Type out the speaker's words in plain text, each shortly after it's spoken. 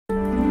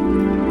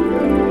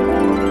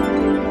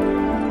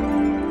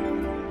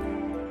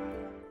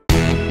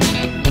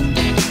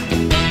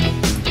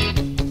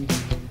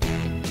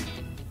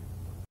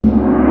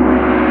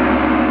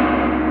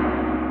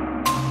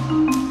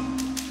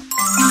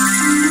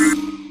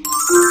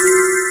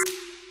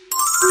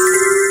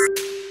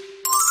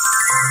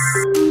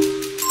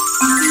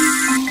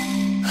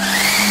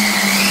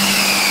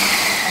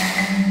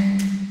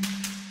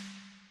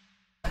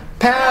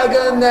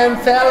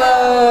Palgon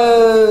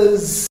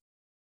Fellows!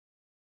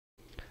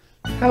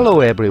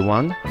 Hello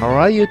everyone, how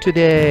are you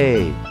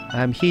today?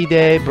 I'm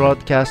He-day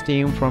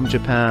broadcasting from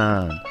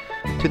Japan.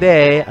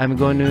 Today I'm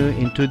going to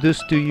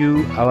introduce to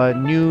you our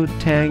new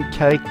 10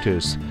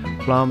 characters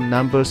from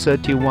number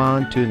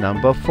 31 to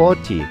number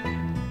 40.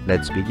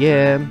 Let's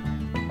begin.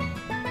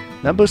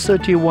 Number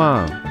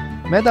 31,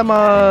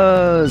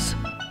 Medamas.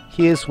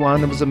 He is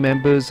one of the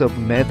members of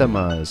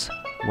Medamas.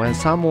 When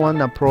someone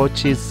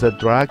approaches the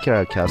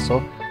Dracula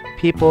castle,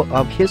 people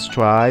of his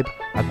tribe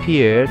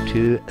appear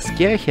to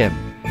scare him.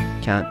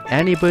 Can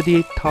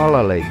anybody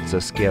tolerate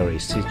the scary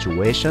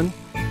situation?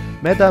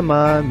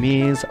 Medama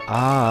means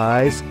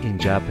eyes in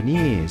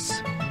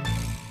Japanese.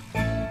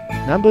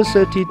 Number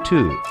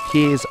 32.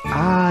 He is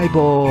Eye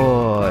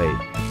Boy.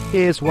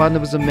 He is one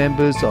of the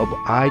members of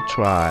Eye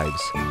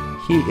tribes.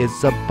 He is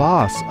the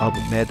boss of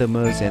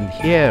Medamas and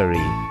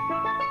Hairy.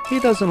 He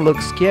doesn't look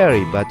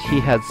scary, but he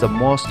has the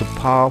most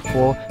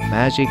powerful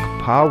magic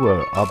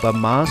power of a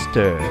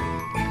monster.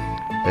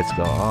 Let's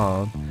go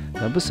on.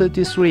 Number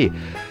 33.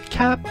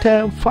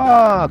 Captain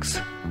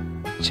Fox.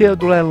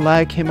 Children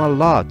like him a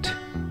lot,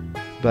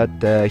 but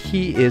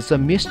he is a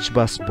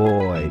mischievous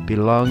boy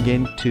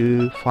belonging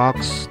to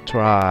Fox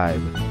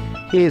tribe.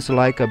 He is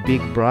like a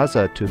big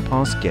brother to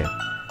Ponsuke.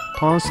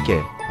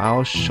 Ponsuke,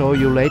 I'll show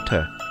you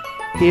later.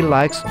 He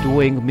likes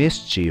doing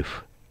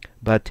mischief,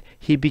 but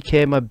he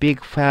became a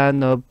big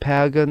fan of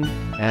Palgon,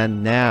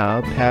 and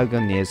now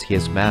Palgon is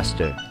his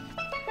master.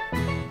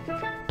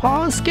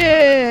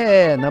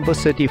 Ponsuke! Number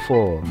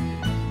 34.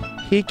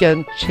 He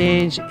can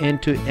change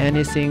into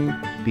anything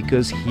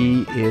because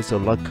he is a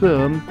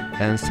raccoon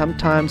and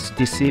sometimes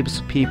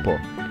deceives people.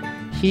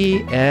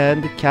 He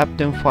and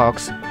Captain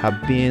Fox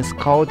have been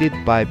scolded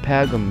by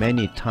Palgon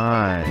many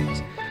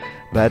times,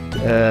 but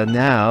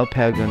now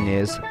Palgon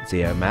is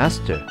their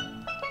master.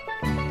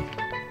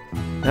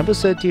 Number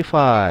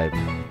 35.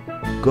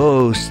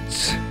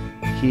 Ghosts.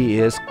 He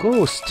is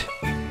Ghost.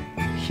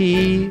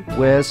 He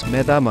wears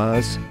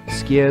Medamas,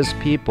 scares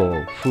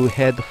people who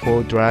head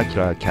for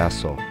Dracula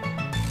castle.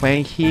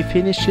 When he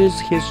finishes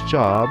his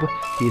job,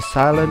 he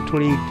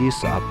silently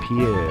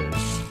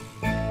disappears.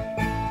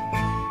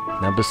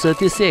 Number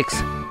 36.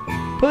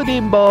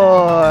 Pudding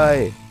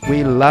Boy.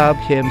 We love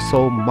him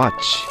so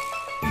much.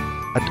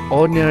 At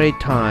ordinary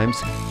times,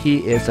 he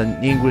is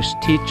an English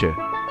teacher.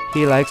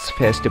 He likes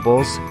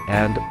festivals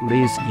and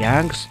leads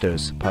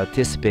youngsters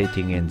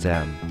participating in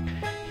them.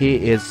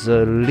 He is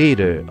the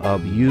leader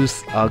of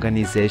youth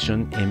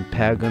organization in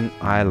Palgon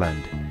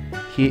Island.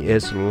 He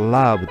is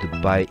loved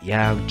by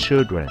young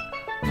children.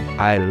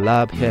 I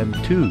love him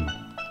too.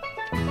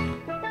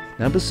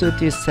 Number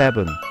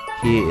 37.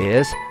 He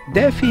is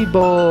Daffy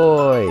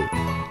Boy.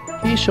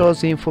 He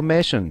shows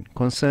information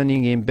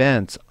concerning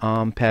events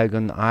on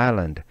Palgon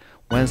Island.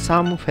 When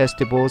some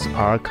festivals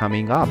are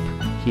coming up,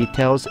 he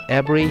tells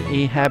every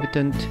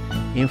inhabitant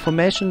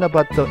information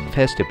about the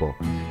festival.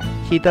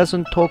 He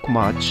doesn't talk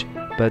much,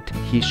 but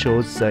he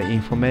shows the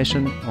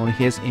information on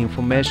his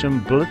information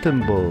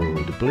bulletin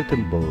board.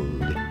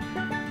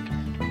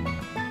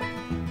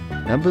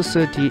 Number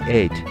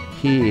 38.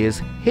 He is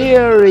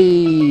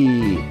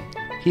hairy.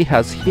 He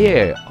has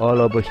hair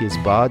all over his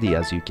body,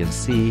 as you can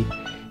see.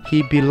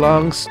 He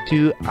belongs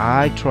to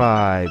Eye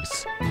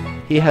tribes.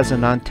 He has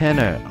an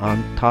antenna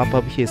on top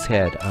of his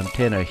head,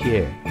 antenna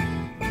here.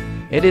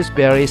 It is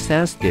very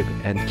sensitive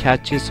and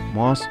catches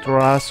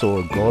monstrous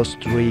or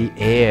ghostly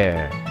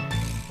air.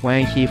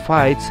 When he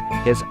fights,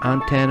 his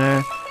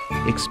antenna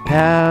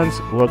expands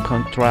or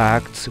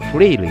contracts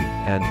freely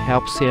and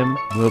helps him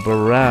move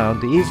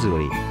around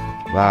easily.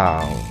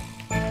 Wow!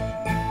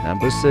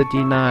 Number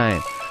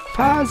 39.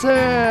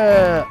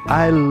 Father!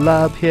 I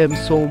love him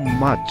so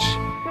much.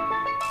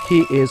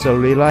 He is a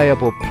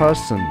reliable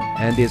person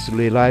and is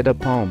relied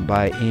upon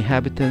by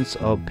inhabitants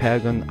of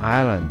Palgon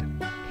Island.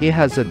 He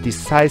has a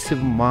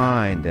decisive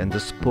mind and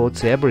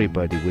supports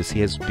everybody with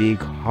his big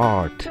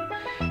heart.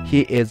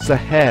 He is the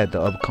head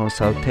of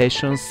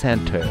Consultation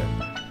Center.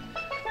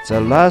 The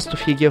last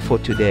figure for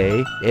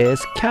today is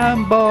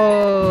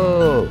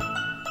Cambo.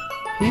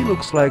 He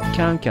looks like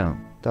Can-Can,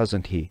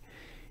 doesn't he?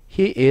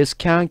 He is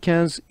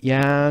Can-Can's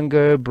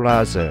younger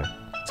brother.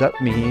 That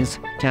means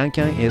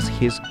Can-Can is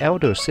his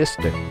elder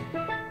sister.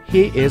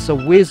 He is a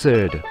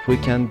wizard who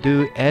can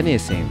do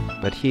anything,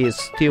 but he is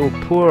still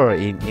poor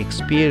in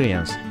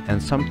experience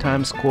and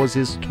sometimes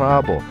causes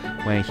trouble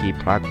when he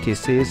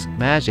practices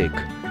magic.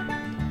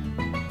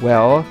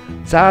 Well,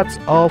 that's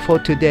all for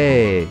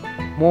today.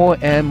 More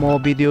and more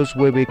videos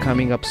will be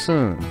coming up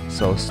soon,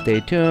 so stay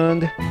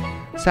tuned.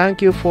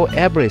 Thank you for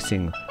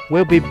everything.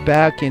 We'll be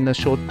back in a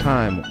short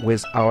time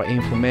with our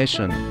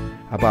information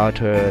about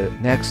her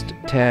next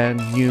 10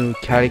 new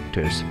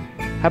characters.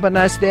 Have a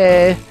nice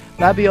day.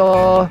 Love you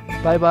all.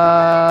 Bye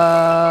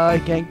bye.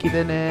 元気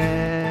で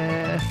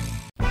ね.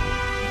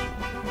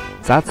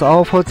 That's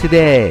all for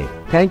today.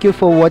 Thank you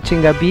for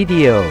watching our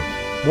video.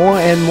 More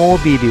and more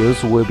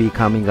videos will be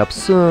coming up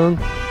soon.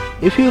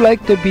 If you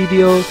like the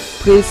video,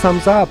 please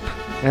thumbs up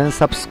and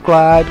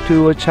subscribe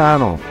to our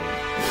channel.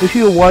 If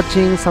you're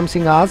watching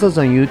something others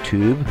on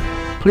YouTube,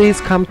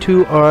 please come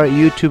to our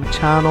YouTube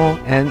channel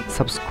and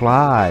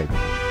subscribe.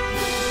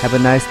 Have a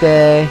nice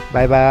day.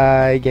 Bye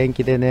bye. 元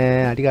気で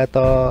ね。ありが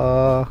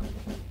とう。